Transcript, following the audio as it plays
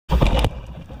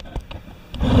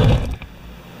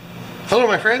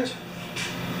Hello my friends.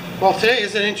 Well, today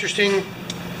is an interesting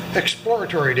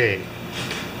exploratory day.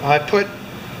 I've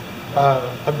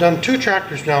done 2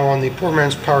 tractors now on the poor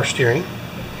man's power steering,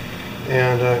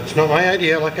 and it's not my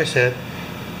idea. Like I said,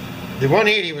 the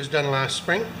 180 was done last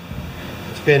spring.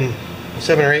 It's been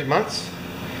 7 or 8 months,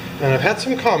 and I've had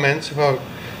some comments about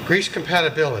grease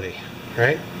compatibility,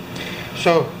 right?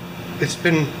 So it's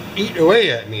been eating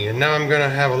away at me, and now I'm going to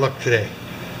have a look today.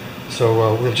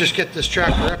 So we'll just get this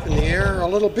tractor up in the air a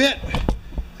little bit,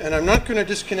 and I'm not going to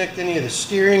disconnect any of the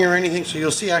steering or anything, so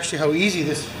you'll see actually how easy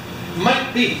this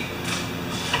might be.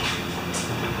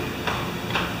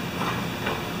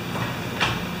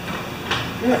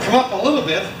 I'm going to come up a little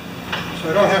bit so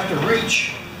I don't have to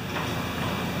reach.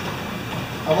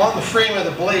 I'm on the frame of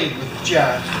the blade with the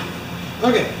jack.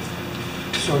 Okay,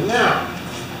 so now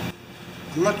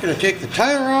I'm not going to take the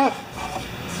tire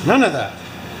off, none of that.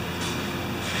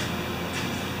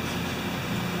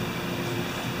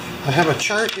 I have a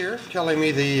chart here telling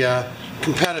me the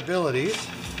compatibilities.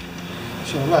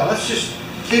 So now let's just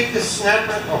take this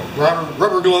snapper. Oh,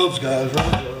 rubber gloves, guys,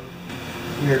 rubber gloves.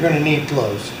 We are going to need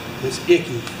gloves. It's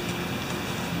icky.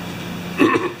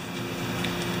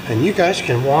 And you guys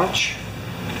can watch,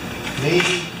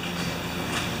 maybe,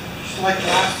 just like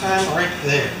last time, right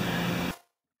there.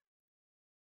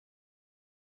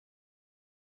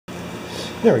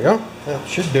 There we go. That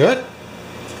should do it.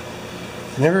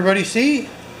 Can everybody see?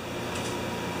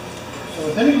 So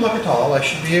with any luck at all, I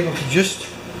should be able to just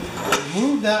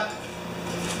remove that.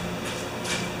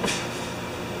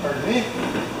 Pardon me.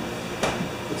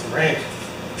 It's rank.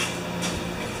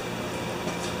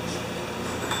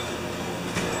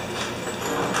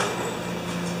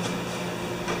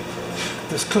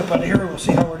 This clip out of here, and we'll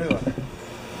see how we're doing.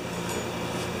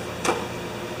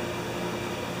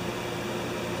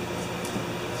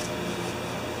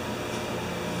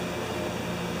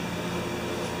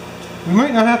 We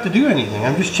might not have to do anything.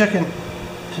 I'm just checking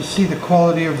to see the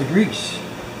quality of the grease.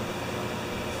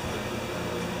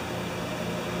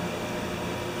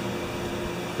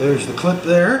 There's the clip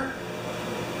there.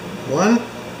 One.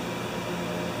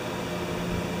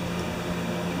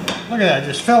 Look at that, it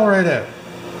just fell right out.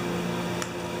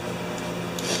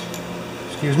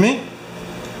 Excuse me.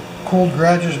 Cold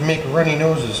garages make runny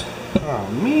noses. Oh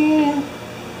man.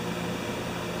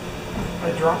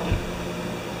 I dropped it.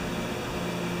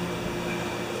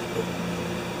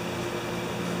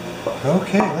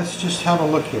 Okay, let's just have a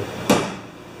look here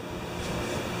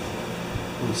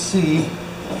and see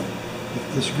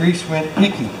if this grease went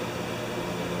icky.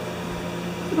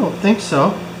 I don't think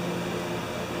so.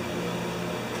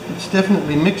 It's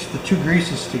definitely mixed the 2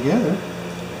 greases together.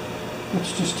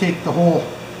 Let's just take the whole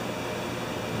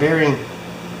bearing,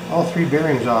 all 3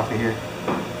 bearings off of here.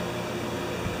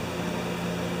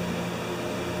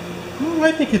 Well,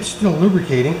 I think it's still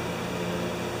lubricating,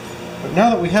 but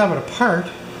now that we have it apart,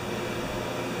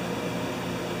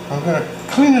 I'm going to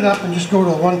clean it up and just go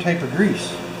to one type of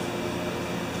grease.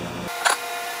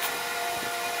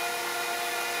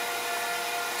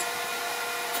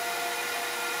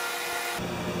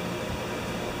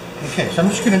 Okay, so I'm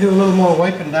just going to do a little more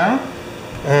wiping down,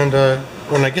 and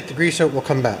when I get the grease out, we'll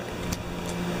come back.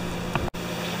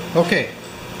 Okay,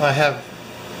 I have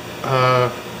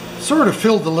sort of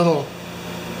filled the little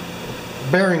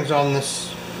bearings on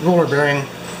this roller bearing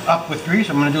up with grease.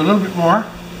 I'm going to do a little bit more.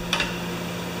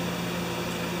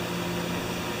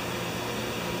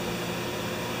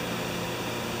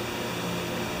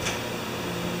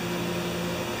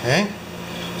 Okay,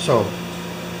 so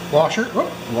washer,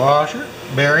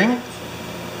 bearing,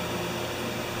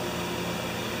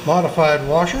 modified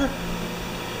washer.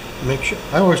 Make sure,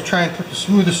 I always try and put the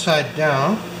smoothest side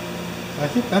down. I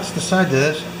think that's the side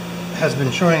that has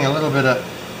been showing a little bit of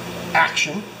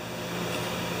action.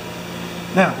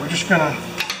 Now we're just gonna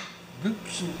goop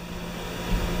some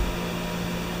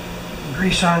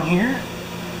grease on here.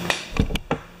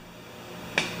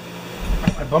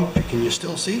 I bumped it, can you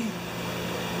still see?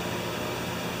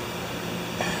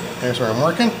 There's where I'm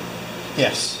working.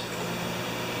 Yes.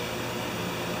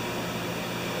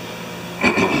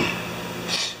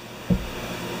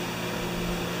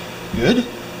 Good.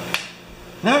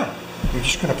 Now, we're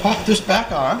just going to pop this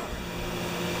back on.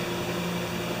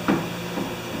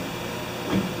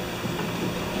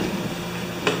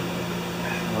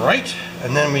 Right.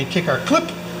 And then we take our clip.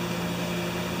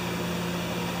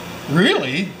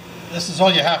 Really, this is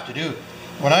all you have to do.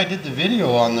 When I did the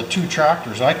video on the 2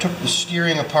 tractors, I took the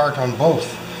steering apart on both,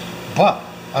 but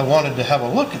I wanted to have a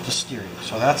look at the steering,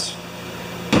 so that's...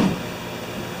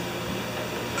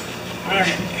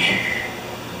 Okay.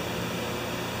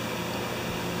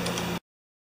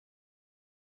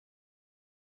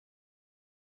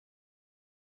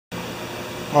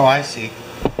 Oh, I see.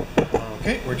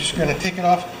 Okay, we're just going to take it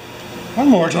off one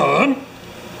more time.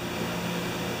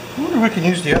 I wonder if I can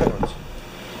use the other ones.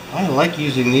 I like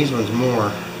using these ones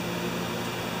more.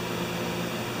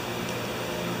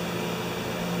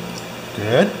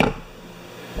 Good.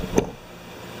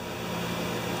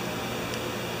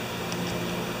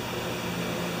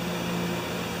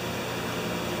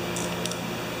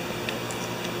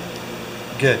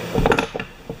 Good.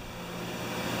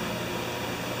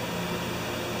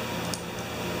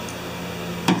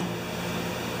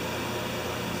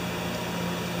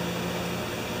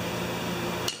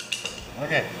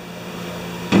 Okay.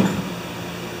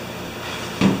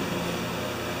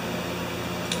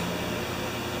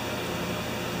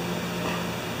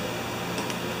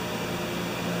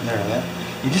 There, that.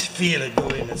 You just feel it go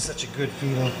in. It's such a good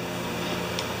feeling.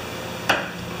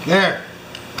 There.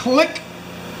 Click.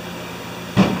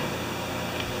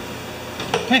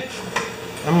 Okay.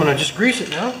 I'm going to just grease it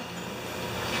now.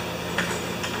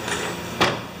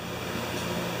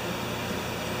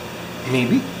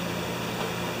 Maybe.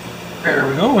 There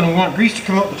we go. When we want grease to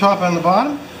come out the top and the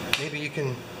bottom, maybe you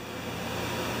can...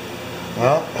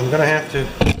 Well, I'm going to have to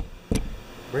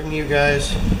bring you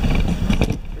guys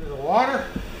through the water.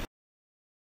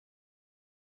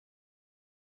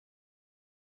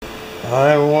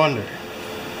 I wonder.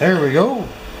 There we go.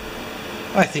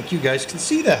 I think you guys can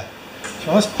see that.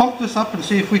 So let's pump this up and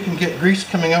see if we can get grease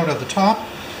coming out of the top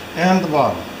and the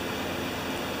bottom.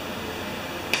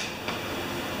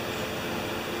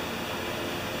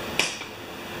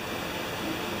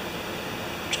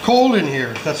 It's cold in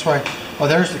here. That's why. Oh,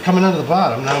 there's the coming out of the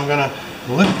bottom. Now I'm going to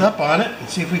lift up on it and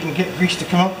see if we can get grease to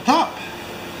come out the top.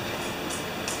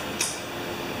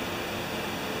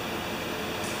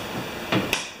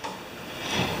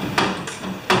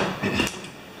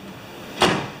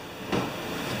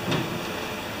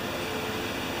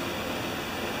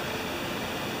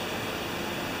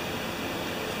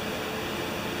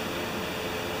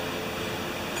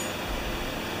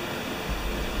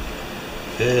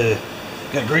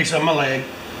 Got grease on my leg.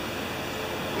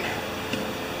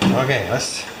 Okay,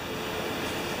 let's...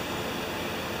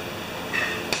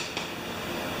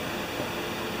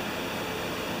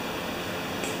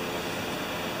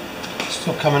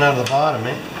 Still coming out of the bottom,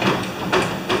 eh?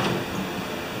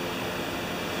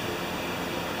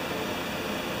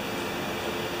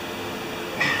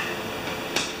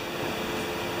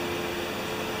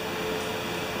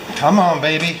 Come on,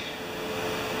 baby.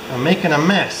 I'm making a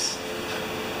mess.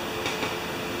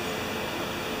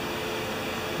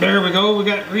 There we go, we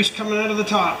got grease coming out of the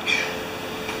top.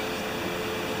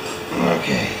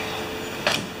 Okay.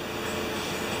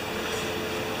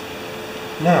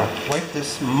 Now, wipe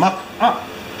this muck up.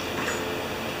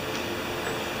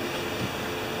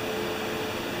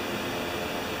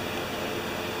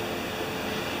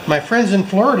 My friends in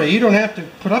Florida, you don't have to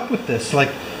put up with this. Like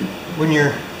when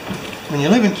you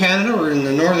live in Canada or in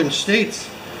the northern states,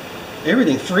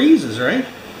 everything freezes, right?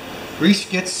 Grease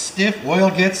gets stiff,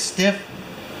 oil gets stiff.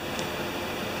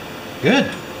 Good.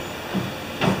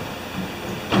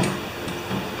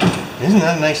 Isn't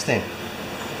that a nice thing?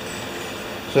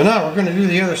 So now we're going to do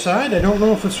the other side. I don't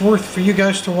know if it's worth for you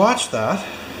guys to watch that.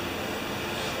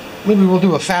 Maybe we'll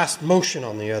do a fast motion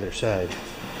on the other side.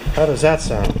 How does that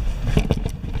sound?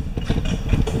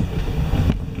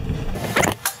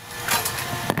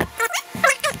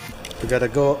 We gotta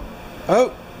go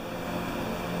out.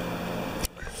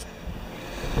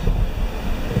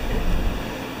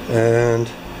 And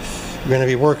we're going to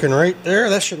be working right there.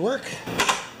 That should work.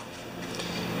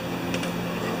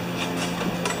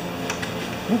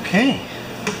 Okay.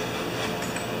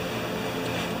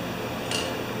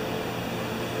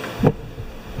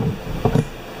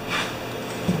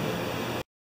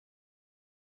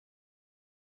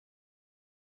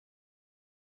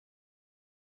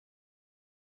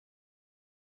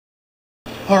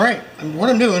 All right.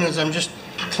 What I'm doing is I'm just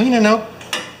cleaning out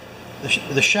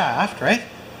the shaft, right?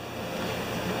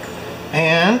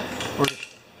 And or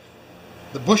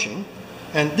the bushing,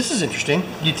 and this is interesting.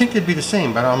 You'd think they'd be the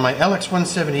same, but on my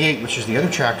LX178, which is the other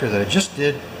tractor that I just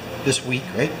did this week,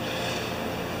 right?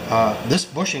 This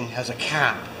bushing has a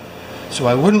cap, so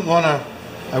I wouldn't want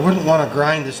to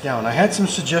grind this down. I had some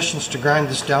suggestions to grind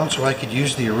this down so I could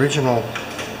use the original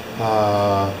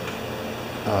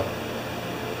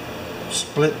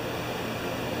split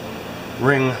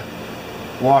ring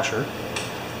washer,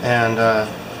 and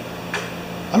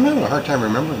I'm having a hard time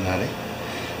remembering that, eh?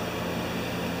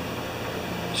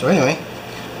 So anyway,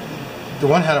 the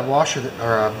one had a washer that,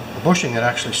 or a bushing that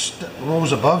actually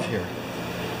rose above here.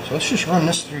 So let's just run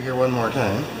this through here one more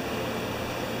time.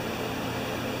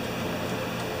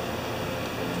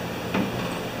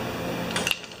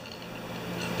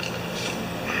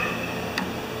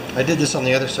 I did this on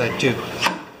the other side too.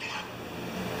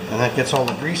 And that gets all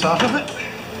the grease off of it.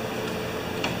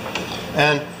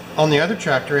 And on the other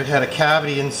tractor it had a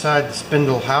cavity inside the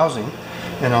spindle housing,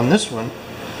 and on this one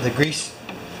the grease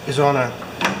is on a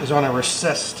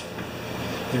recessed,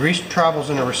 the grease travels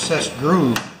in a recessed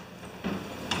groove.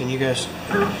 Can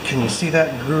you see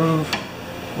that groove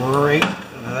right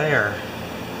there?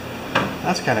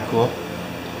 That's kind of cool.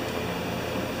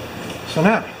 So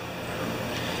now,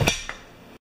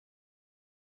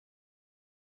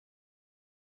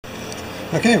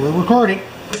 okay, we're recording.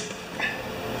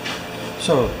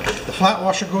 So the flat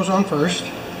washer goes on first.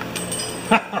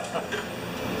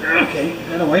 Okay,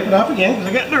 gotta wipe it off again because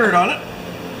I got dirt on it.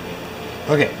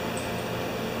 Okay.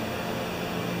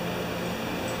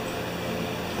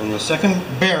 And the second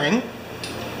bearing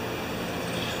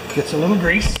gets a little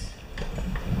grease.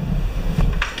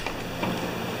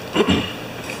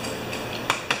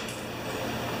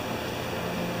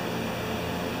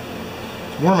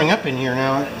 It's warming up in here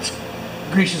now.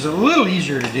 Grease is a little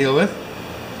easier to deal with.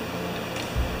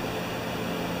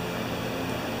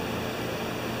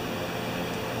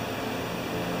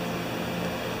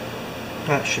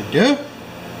 That should do.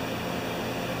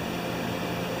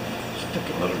 Stick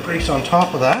a little grease on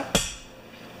top of that.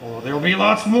 Oh, there will be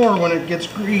lots more when it gets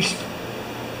greased.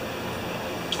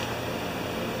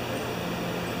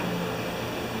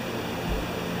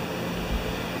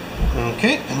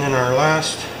 Okay, and then our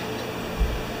last,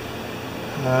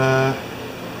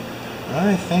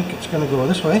 I think it's going to go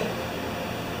this way.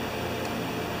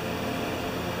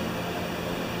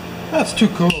 That's too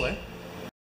cool, eh?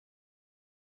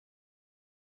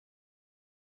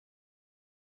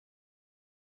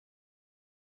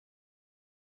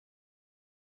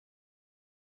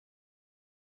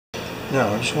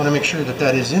 Now, I just want to make sure that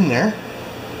that is in there.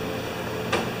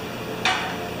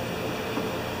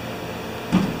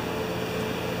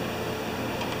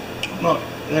 Oh,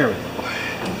 there we go.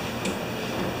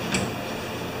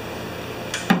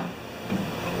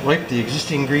 Wipe the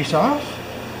existing grease off,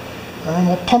 and then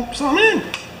we'll pump some in.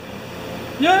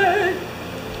 Yay!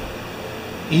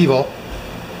 Evil.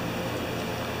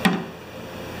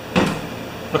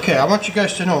 Okay, I want you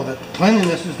guys to know that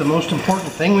cleanliness is the most important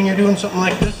thing when you're doing something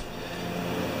like this.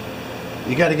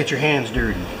 You got to get your hands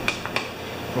dirty.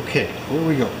 Okay, here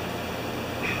we go.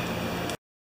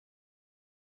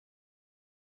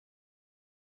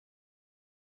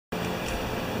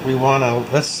 We want to,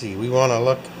 let's see, we want to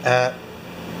look at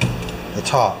the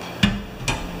top.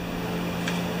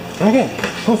 Okay,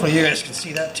 hopefully you guys can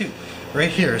see that too. Right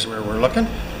here is where we're looking.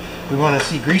 We want to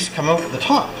see grease come out the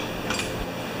top.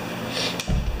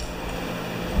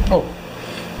 Oh,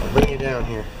 I'll bring you down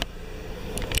here.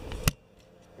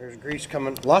 There's grease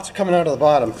coming, lots coming out of the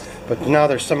bottom, but now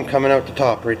there's some coming out the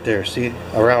top right there. See,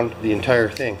 around the entire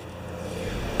thing.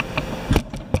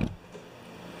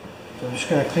 So I'm just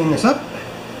going to clean this up.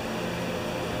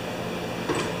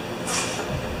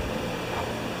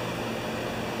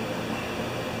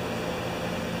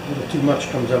 A little too much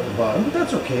comes out the bottom, but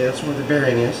that's okay. That's where the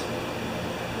bearing is.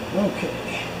 Okay.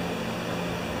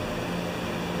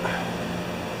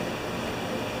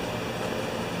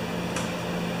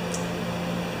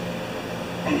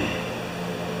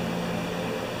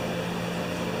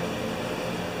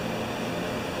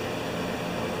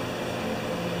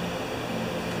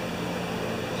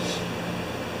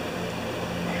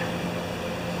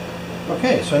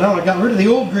 Okay, so now I got rid of the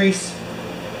old grease.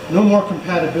 No more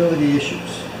compatibility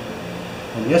issues.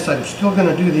 And yes, I'm still going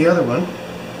to do the other one,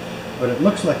 but it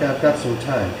looks like I've got some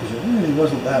time because it really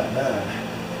wasn't that bad.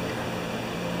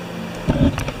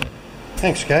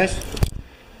 Thanks, guys.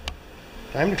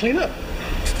 Time to clean up.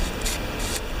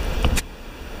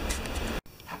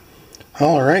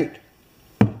 All right.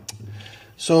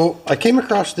 So I came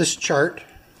across this chart.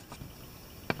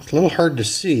 It's a little hard to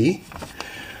see,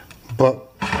 but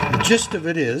the gist of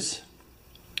it is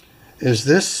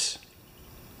this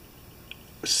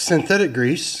synthetic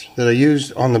grease that I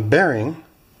used on the bearing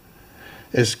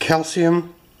is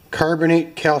calcium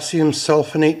carbonate, calcium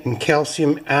sulfonate, and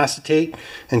calcium acetate,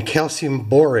 and calcium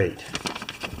borate.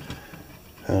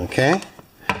 Okay,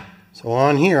 so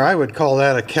on here I would call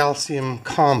that a calcium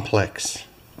complex.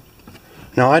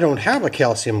 Now I don't have a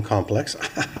calcium complex,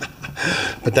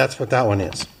 but that's what that one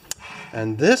is.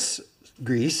 And this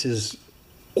grease is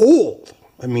old.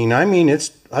 I mean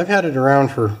I've had it around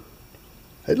for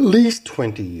at least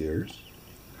 20 years.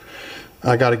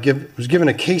 I was given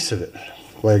a case of it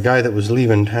by a guy that was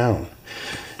leaving town,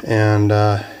 and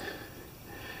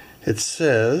it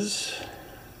says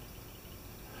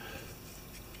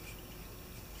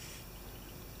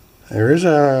there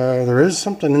is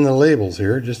something in the labels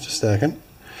here. Just a second.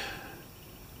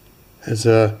 is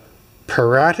a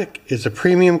Paratic is a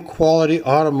premium quality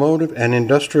automotive and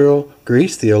industrial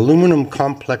grease. The aluminum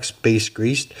complex base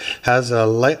grease has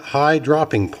a high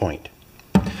dropping point.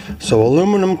 So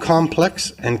aluminum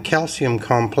complex and calcium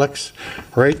complex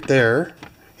right there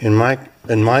in my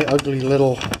ugly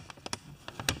little,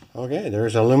 okay,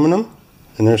 there's aluminum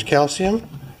and there's calcium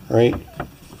right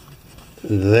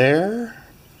there.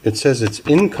 It says it's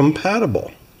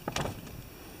incompatible.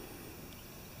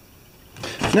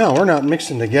 Now, we're not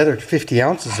mixing together 50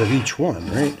 ounces of each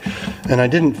one, right? And I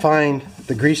didn't find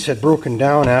the grease had broken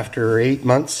down after 8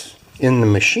 months in the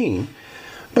machine.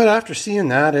 But after seeing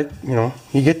that,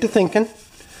 you get to thinking.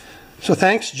 So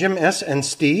thanks, Jim S. and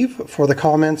Steve, for the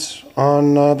comments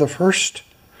on the first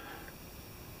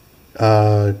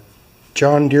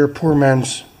John Deere Poor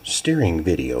Man's Steering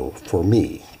video for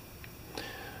me.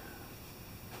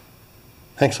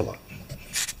 Thanks a lot.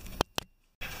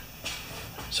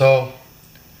 So,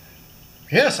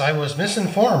 yes, I was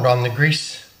misinformed on the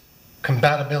grease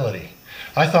compatibility.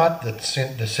 I thought that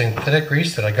the synthetic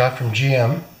grease that I got from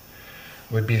GM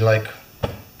would be like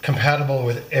compatible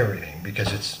with everything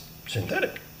because it's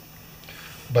synthetic,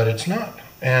 but it's not.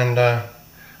 And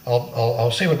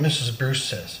I'll say what Mrs. Bruce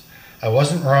says. I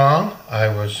wasn't wrong. I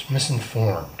was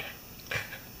misinformed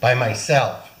by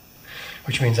myself,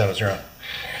 which means I was wrong.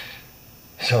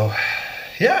 So,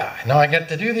 yeah, now I get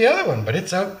to do the other one, but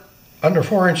it's out under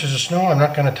 4 inches of snow. I'm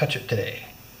not going to touch it today.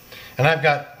 And I've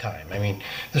got time. I mean,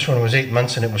 this one was 8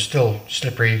 months and it was still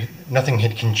slippery. Nothing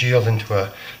had congealed into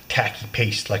a tacky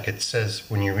paste like it says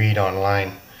when you read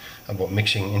online about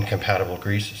mixing incompatible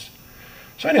greases.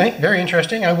 So anyway, very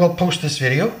interesting. I will post this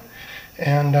video.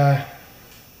 And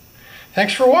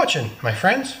thanks for watching, my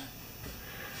friends.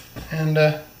 And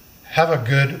have a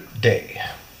good day.